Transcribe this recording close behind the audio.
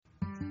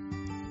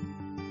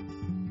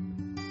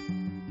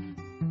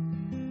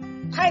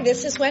Hi,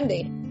 this is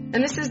Wendy.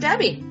 And this is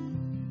Debbie.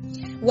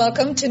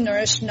 Welcome to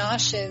Nourish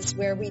Noshes,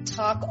 where we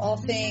talk all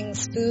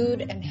things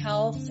food and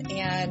health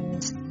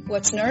and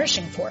what's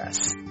nourishing for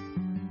us.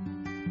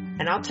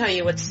 And I'll tell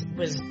you what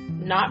was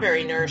not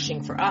very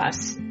nourishing for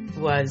us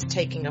was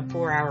taking a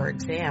 4-hour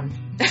exam.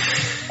 And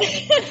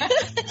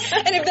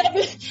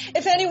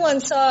if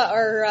anyone saw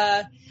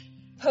our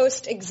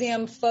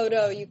post-exam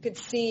photo, you could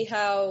see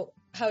how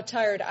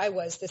tired I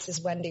was. This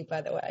is Wendy,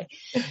 by the way.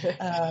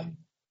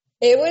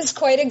 It was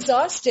quite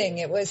exhausting.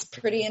 It was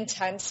a pretty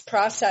intense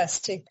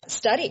process to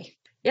study.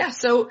 Yeah.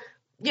 So,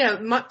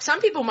 some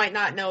people might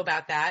not know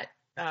about that.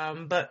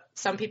 But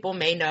some people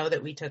may know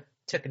that we took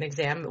an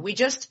exam. We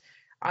just,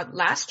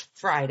 last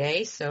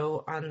Friday,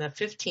 so on the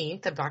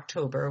 15th of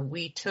October,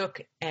 we took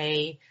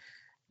a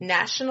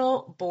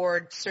national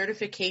board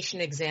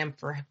certification exam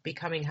for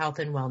becoming health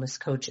and wellness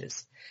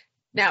coaches.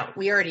 Now,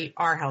 we already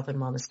are health and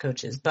wellness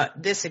coaches, but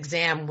this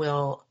exam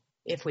will,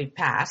 if we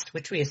passed,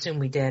 which we assume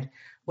we did,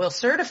 will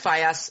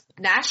certify us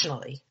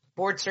nationally,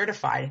 board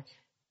certified,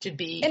 to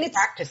be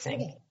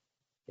practicing.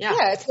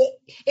 Yeah,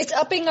 it's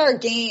upping our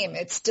game.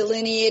 It's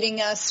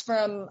delineating us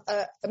from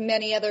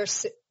many other,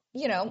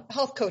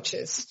 health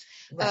coaches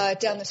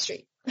down the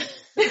street.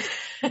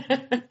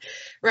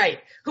 Right.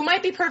 Who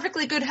might be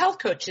perfectly good health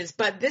coaches,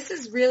 but this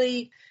is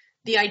really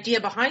the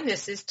idea behind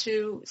this is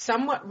to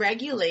somewhat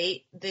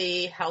regulate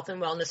the health and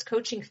wellness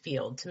coaching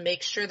field to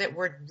make sure that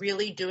we're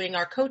really doing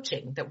our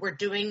coaching, that we're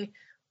doing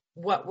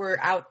what we're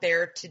out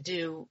there to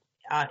do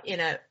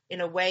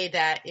in a way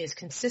that is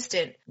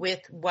consistent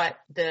with what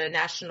the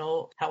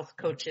National Health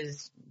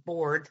Coaches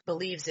Board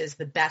believes is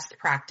the best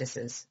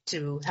practices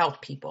to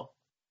help people.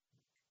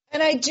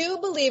 And I do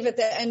believe at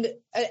the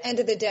end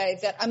of the day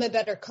that I'm a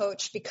better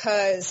coach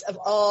because of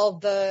all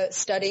the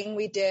studying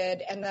we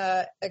did and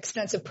the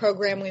extensive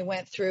program we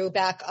went through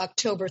back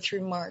October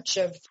through March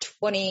of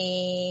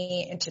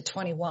 20 into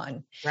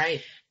 21.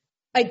 Right.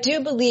 I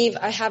do believe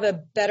I have a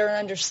better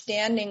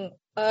understanding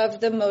of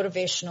the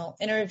motivational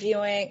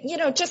interviewing,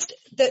 just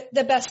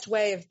the best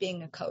way of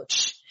being a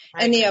coach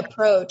and the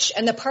approach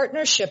and the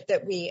partnership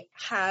that we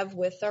have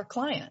with our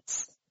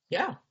clients.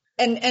 Yeah.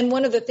 And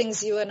one of the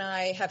things you and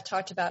I have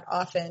talked about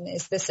often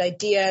is this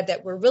idea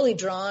that we're really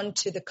drawn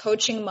to the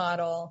coaching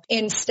model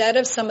instead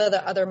of some of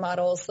the other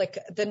models like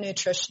the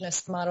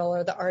nutritionist model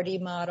or the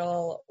RD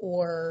model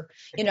or,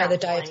 the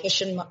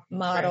dietitian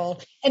model.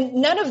 Right. And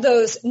none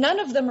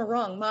of them are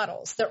wrong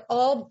models. They're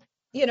all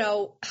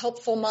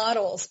helpful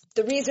models.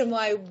 The reason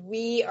why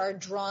we are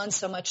drawn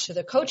so much to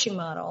the coaching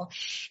model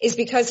is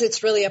because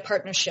it's really a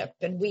partnership.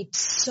 And we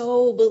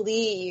so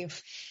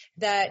believe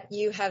that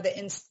you have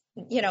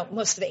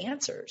most of the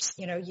answers.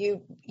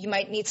 You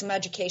might need some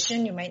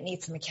education. You might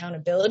need some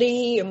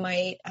accountability. You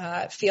might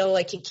feel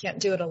like you can't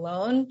do it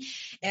alone.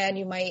 And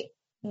you might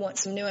want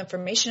some new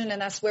information.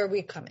 And that's where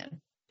we come in.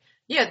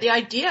 Yeah, the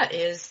idea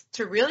is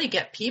to really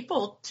get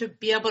people to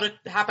be able to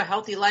have a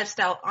healthy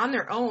lifestyle on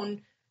their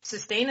own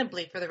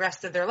sustainably for the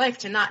rest of their life,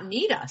 to not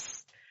need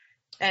us.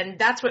 And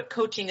that's what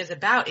coaching is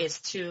about,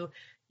 is to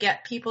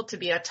get people to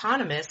be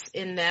autonomous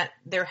in that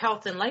their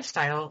health and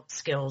lifestyle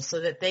skills so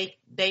that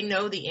they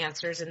know the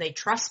answers and they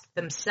trust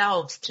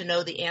themselves to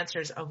know the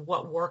answers of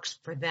what works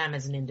for them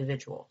as an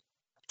individual.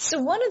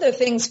 So one of the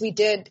things we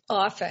did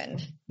often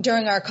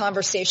during our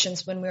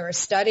conversations when we were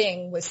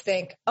studying was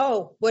think,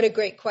 oh, what a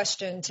great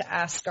question to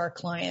ask our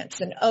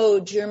clients. And, oh,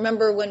 do you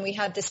remember when we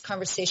had this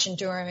conversation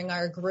during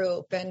our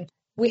group? And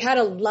we got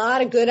a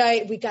lot of good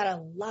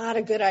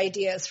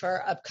ideas for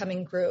our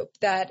upcoming group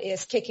that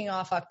is kicking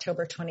off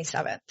October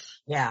 27th.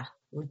 Yeah,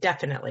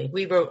 definitely.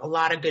 We wrote a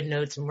lot of good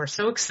notes and we're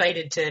so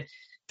excited it's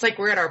like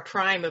we're at our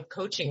prime of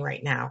coaching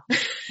right now.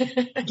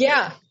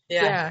 Yeah.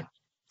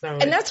 So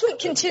and that's what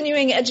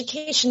continuing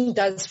education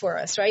does for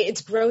us, right?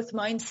 It's growth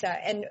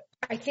mindset. And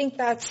I think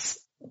that's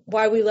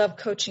why we love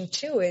coaching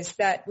too, is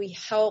that we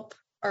help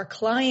our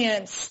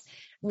clients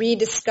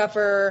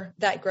rediscover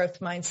that growth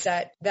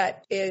mindset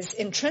that is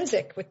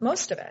intrinsic with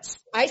most of us.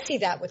 I see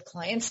that with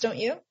clients, don't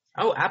you?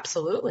 Oh,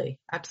 absolutely.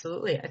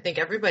 Absolutely. I think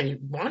everybody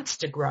wants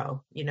to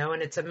grow,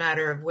 and it's a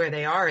matter of where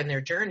they are in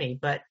their journey,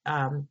 but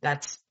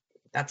that's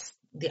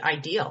the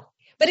ideal.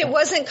 But it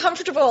wasn't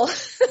comfortable.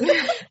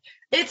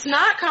 It's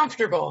not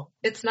comfortable.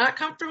 It's not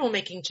comfortable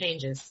making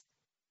changes.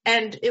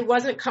 And it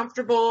wasn't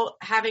comfortable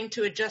having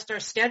to adjust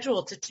our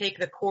schedule to take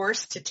the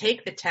course, to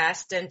take the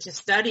test, and to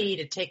study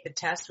to take the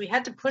test. We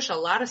had to push a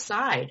lot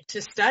aside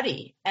to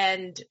study.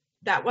 And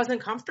that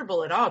wasn't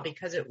comfortable at all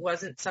because it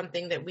wasn't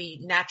something that we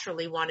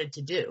naturally wanted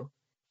to do.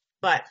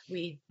 But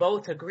we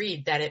both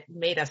agreed that it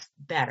made us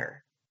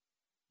better.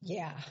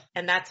 Yeah.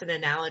 And that's an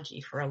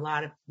analogy for a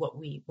lot of what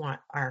we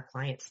want our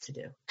clients to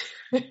do.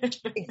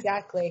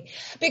 Exactly.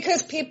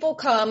 Because people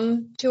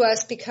come to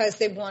us because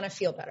they want to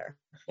feel better.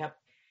 Yep.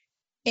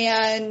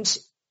 And,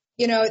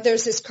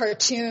 there's this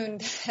cartoon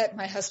that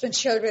my husband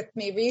showed with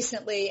me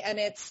recently, and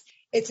it's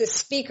a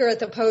speaker at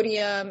the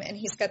podium, and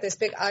he's got this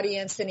big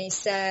audience, and he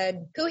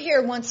said, "Who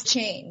here wants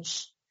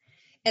change?"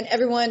 And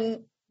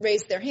everyone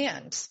raised their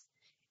hands.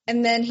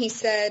 And then he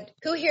said,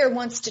 "Who here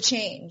wants to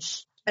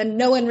change?" And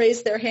no one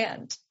raised their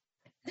hand.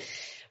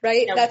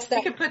 Right? Yeah,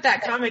 we could put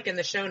that comic in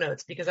the show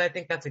notes because I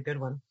think that's a good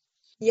one.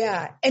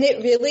 Yeah. And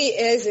it really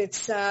is.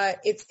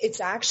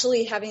 It's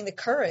actually having the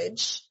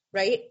courage,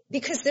 right?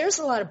 Because there's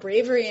a lot of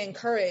bravery and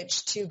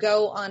courage to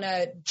go on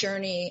a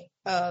journey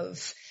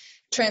of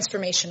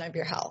transformation of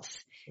your health.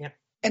 Yep.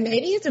 And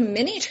maybe it's a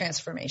mini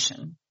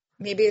transformation.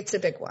 Maybe it's a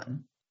big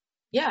one.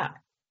 Yeah.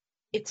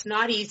 It's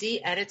not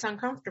easy and it's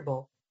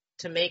uncomfortable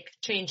to make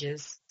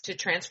changes to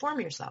transform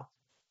yourself.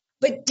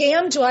 But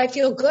damn, do I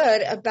feel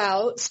good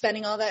about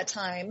spending all that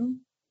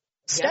time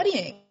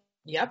studying.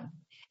 Yep.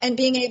 And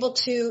being able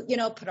to,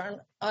 put on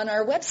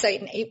our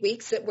website in 8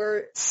 weeks that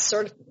we're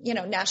sort of,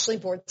 nationally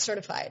board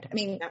certified. I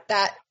mean,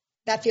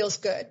 that feels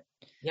good.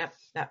 Yep.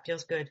 That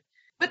feels good.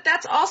 But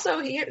that's also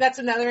here. That's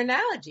another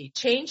analogy.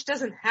 Change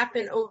doesn't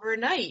happen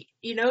overnight,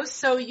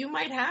 so you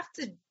might have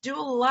to do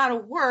a lot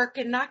of work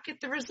and not get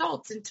the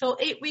results until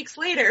 8 weeks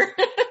later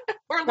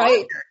or longer.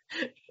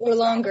 Right. Or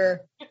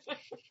longer.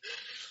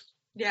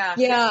 Yeah.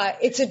 Yeah.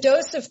 It's a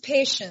dose of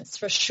patience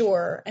for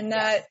sure. And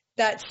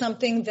that's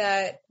something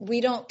that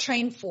we don't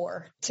train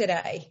for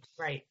today.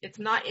 Right. It's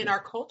not in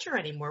our culture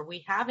anymore.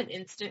 We have an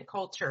instant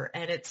culture,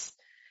 and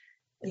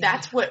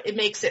that's what it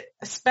makes it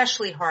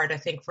especially hard, I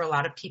think, for a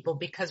lot of people,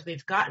 because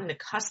we've gotten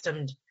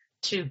accustomed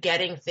to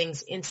getting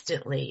things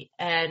instantly.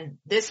 And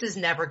this is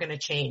never going to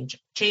change.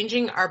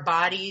 Changing our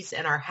bodies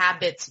and our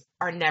habits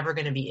are never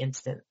going to be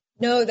instant.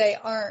 No, they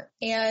aren't.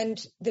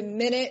 And the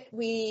minute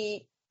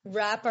we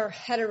wrap our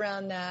head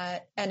around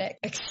that and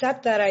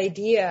accept that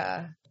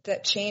idea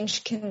that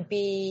change can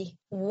be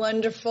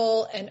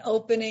wonderful and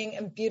opening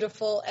and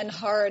beautiful and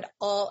hard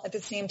all at the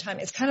same time.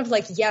 It's kind of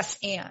like yes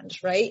and,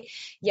 right?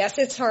 Yes,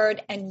 it's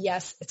hard, and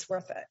yes, it's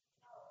worth it.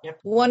 Yep.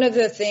 One of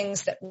the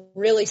things that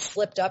really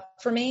slipped up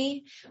for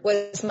me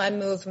was my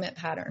movement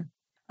pattern.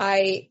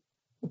 I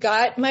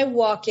got my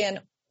walk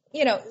in,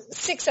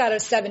 6 out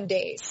of 7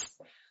 days,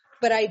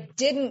 but I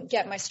didn't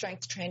get my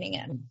strength training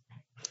in.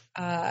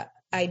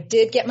 I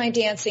did get my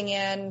dancing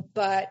in,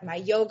 but my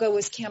yoga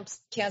was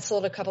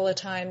canceled a couple of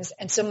times.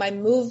 And so my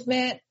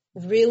movement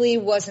really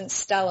wasn't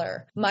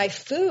stellar. My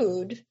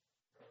food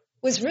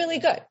was really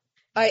good.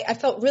 I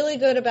felt really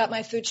good about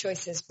my food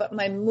choices, but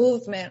my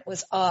movement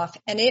was off,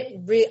 and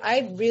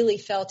I really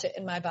felt it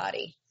in my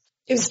body.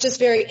 It was just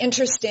very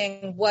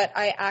interesting what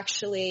I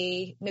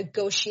actually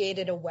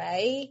negotiated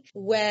away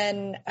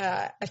when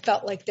I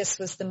felt like this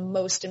was the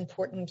most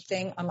important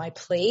thing on my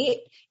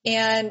plate.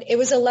 And it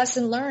was a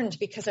lesson learned,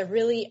 because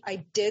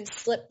I did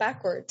slip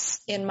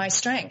backwards in my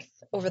strength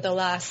over the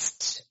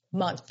last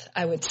month,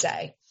 I would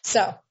say.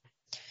 So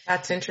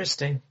that's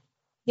interesting.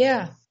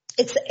 Yeah.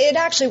 It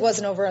actually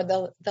wasn't over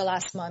the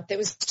last month. It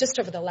was just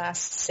over the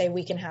last, say,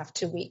 week and a half,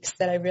 2 weeks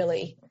that I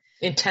really.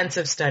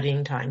 Intensive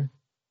studying time.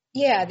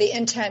 Yeah, the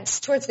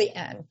intense towards the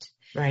end.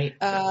 Right.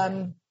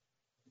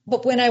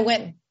 But when I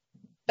went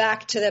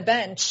back to the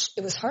bench,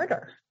 it was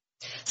harder.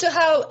 So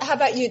how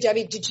about you,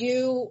 Debbie? Did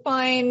you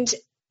find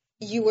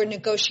you were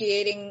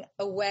negotiating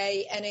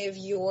away any of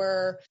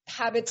your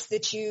habits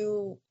that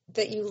you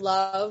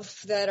love,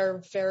 that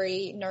are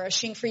very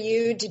nourishing for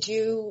you? Did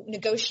you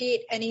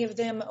negotiate any of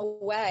them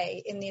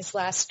away in these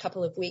last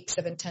couple of weeks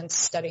of intense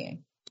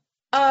studying?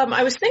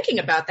 I was thinking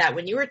about that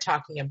when you were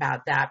talking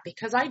about that,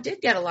 because I did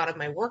get a lot of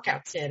my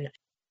workouts in.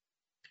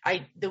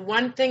 The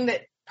one thing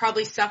that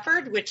probably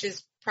suffered, which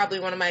is probably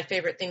one of my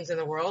favorite things in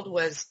the world,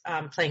 was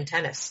playing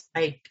tennis.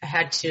 I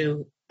had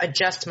to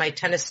adjust my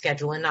tennis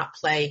schedule and not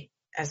play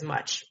as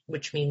much,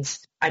 which means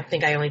I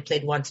think I only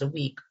played once a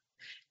week,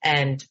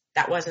 and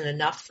that wasn't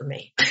enough for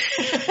me.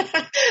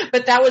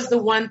 But that was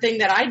the one thing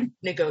that I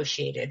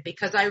negotiated,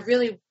 because I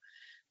really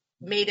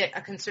made it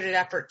a concerted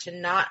effort to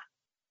not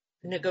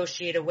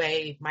negotiate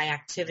away my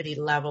activity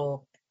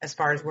level as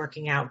far as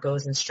working out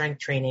goes, and strength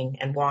training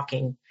and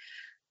walking.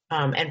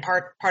 And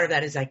part of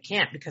that is I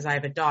can't, because I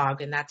have a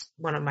dog, and that's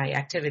one of my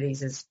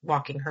activities, is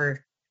walking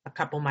her a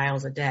couple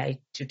miles a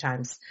day, 2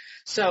 times.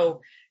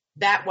 So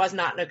that was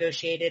not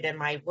negotiated, and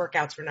my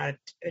workouts were not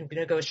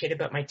negotiated,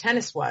 but my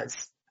tennis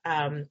was.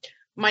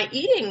 My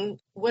eating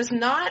was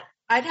not,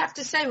 I'd have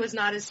to say, was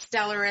not as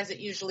stellar as it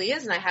usually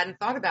is. And I hadn't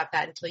thought about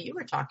that until you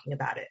were talking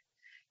about it.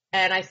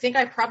 And I think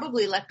I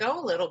probably let go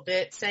a little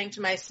bit, saying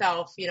to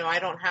myself, I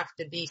don't have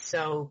to be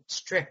so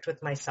strict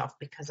with myself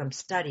because I'm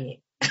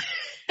studying.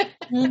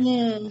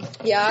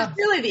 Mm-hmm. Yeah. It's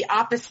really the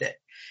opposite.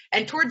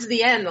 And towards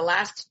the end, the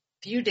last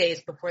few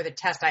days before the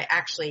test, I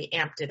actually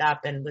amped it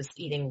up and was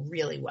eating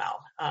really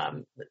well.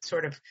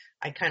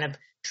 I kind of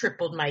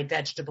tripled my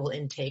vegetable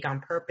intake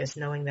on purpose,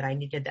 knowing that I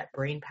needed that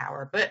brain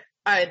power. But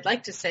I'd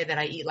like to say that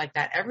I eat like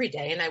that every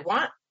day, and I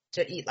want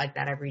to eat like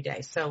that every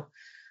day. So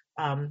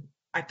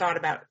I thought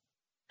about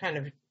kind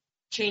of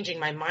changing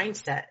my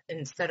mindset.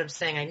 Instead of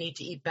saying I need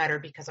to eat better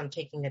because I'm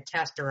taking a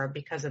test or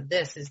because of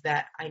this, is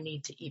that I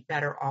need to eat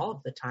better all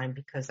of the time,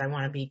 because I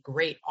want to be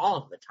great all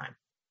of the time.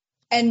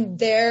 And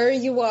there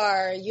you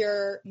are.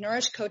 Your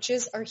Nourish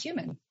coaches are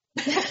human.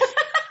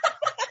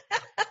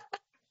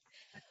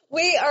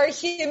 We are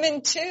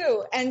human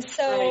too. And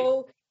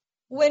so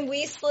when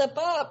we slip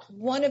up,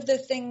 one of the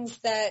things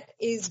that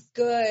is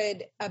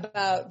good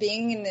about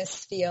being in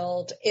this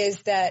field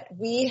is that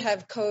we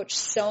have coached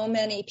so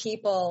many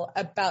people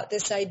about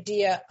this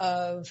idea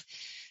of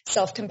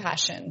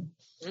self-compassion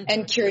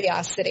and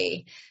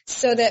curiosity,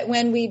 so that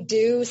when we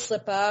do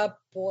slip up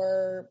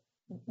or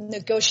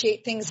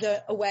negotiate things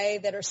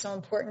away that are so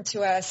important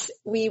to us,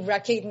 we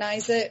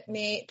recognize it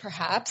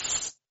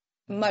perhaps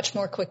much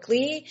more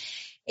quickly,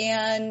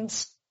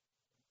 and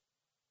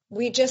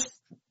we just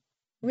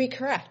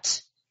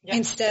recorrect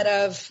instead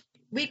of...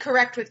 We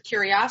correct with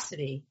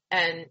curiosity,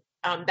 and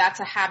that's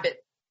a habit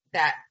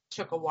that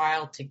took a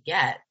while to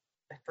get,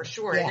 for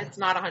sure. Yeah. And it's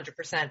not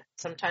 100%.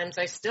 Sometimes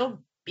I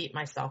still beat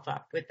myself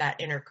up with that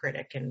inner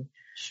critic. And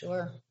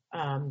sure.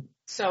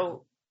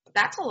 So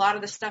that's a lot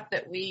of the stuff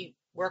that we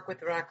work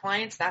with our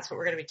clients. That's what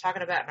we're going to be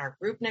talking about in our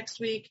group next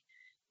week.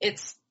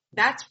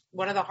 That's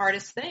one of the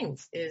hardest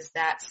things, is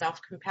that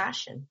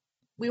self-compassion.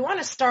 We want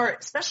to start,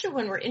 especially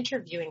when we're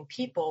interviewing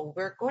people,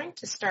 we're going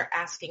to start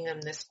asking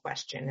them this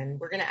question, and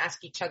we're going to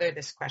ask each other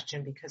this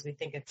question because we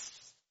think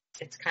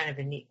it's kind of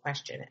a neat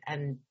question.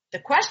 And the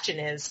question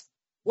is,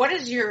 what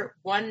is your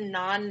one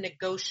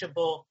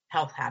non-negotiable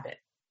health habit?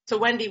 So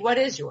Wendy, what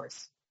is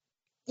yours?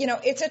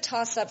 It's a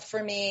toss-up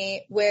for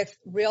me with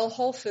real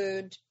whole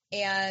food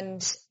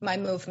and my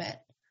movement.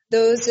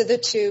 Those are the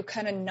two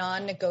kind of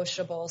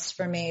non-negotiables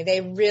for me.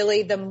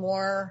 The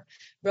more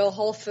real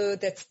whole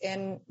food that's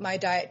in my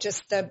diet,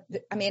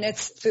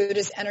 food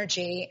is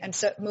energy, and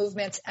so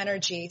movement's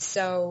energy.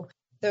 So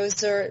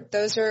those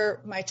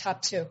are my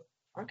top two.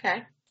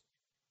 Okay.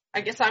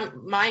 I guess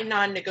my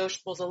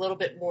non-negotiable is a little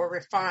bit more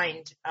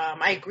refined.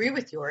 I agree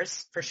with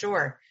yours for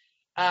sure.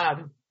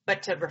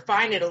 But to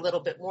refine it a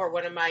little bit more,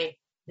 one of my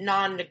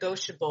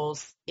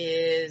non-negotiables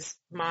is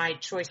my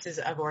choices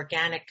of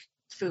organic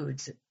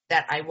foods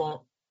that I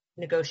won't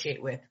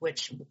negotiate with,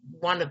 which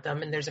one of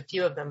them, and there's a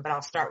few of them, but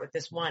I'll start with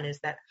this one,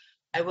 is that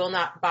I will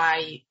not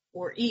buy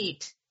or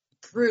eat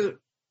fruit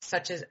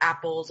such as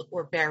apples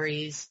or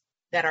berries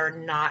that are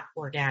not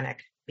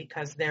organic,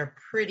 because they're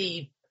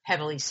pretty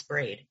heavily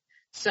sprayed.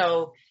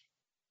 So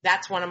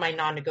that's one of my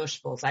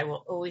non-negotiables. I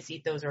will always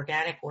eat those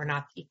organic or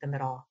not eat them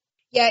at all.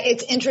 Yeah,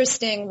 it's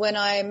interesting when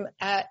I'm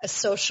at a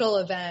social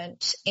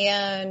event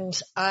and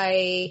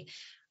I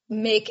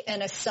make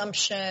an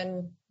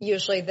assumption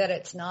usually that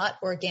it's not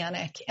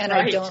organic, and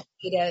right. I don't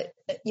eat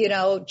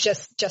it,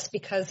 just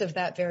because of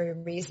that very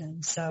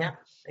reason. So yeah,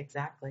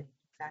 exactly.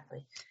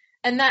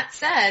 And that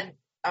said,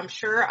 I'm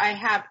sure I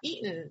have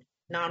eaten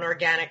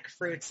non-organic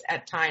fruits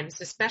at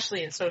times,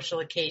 especially in social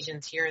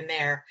occasions here and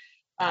there.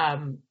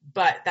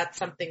 But that's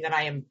something that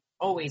I am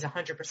always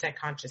 100%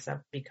 conscious of,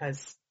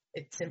 because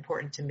it's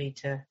important to me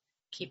to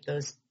keep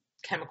those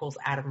chemicals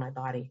out of my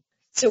body.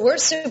 So we're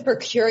super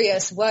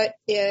curious, what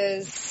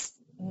is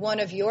one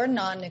of your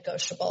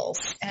non-negotiables?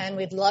 And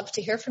we'd love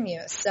to hear from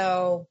you.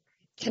 So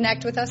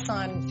connect with us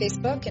on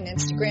Facebook and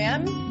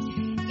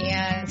Instagram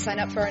and sign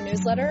up for our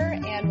newsletter.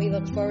 And we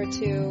look forward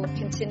to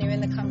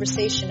continuing the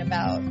conversation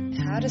about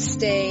how to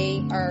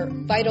stay our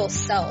vital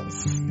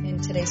selves in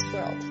today's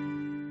world.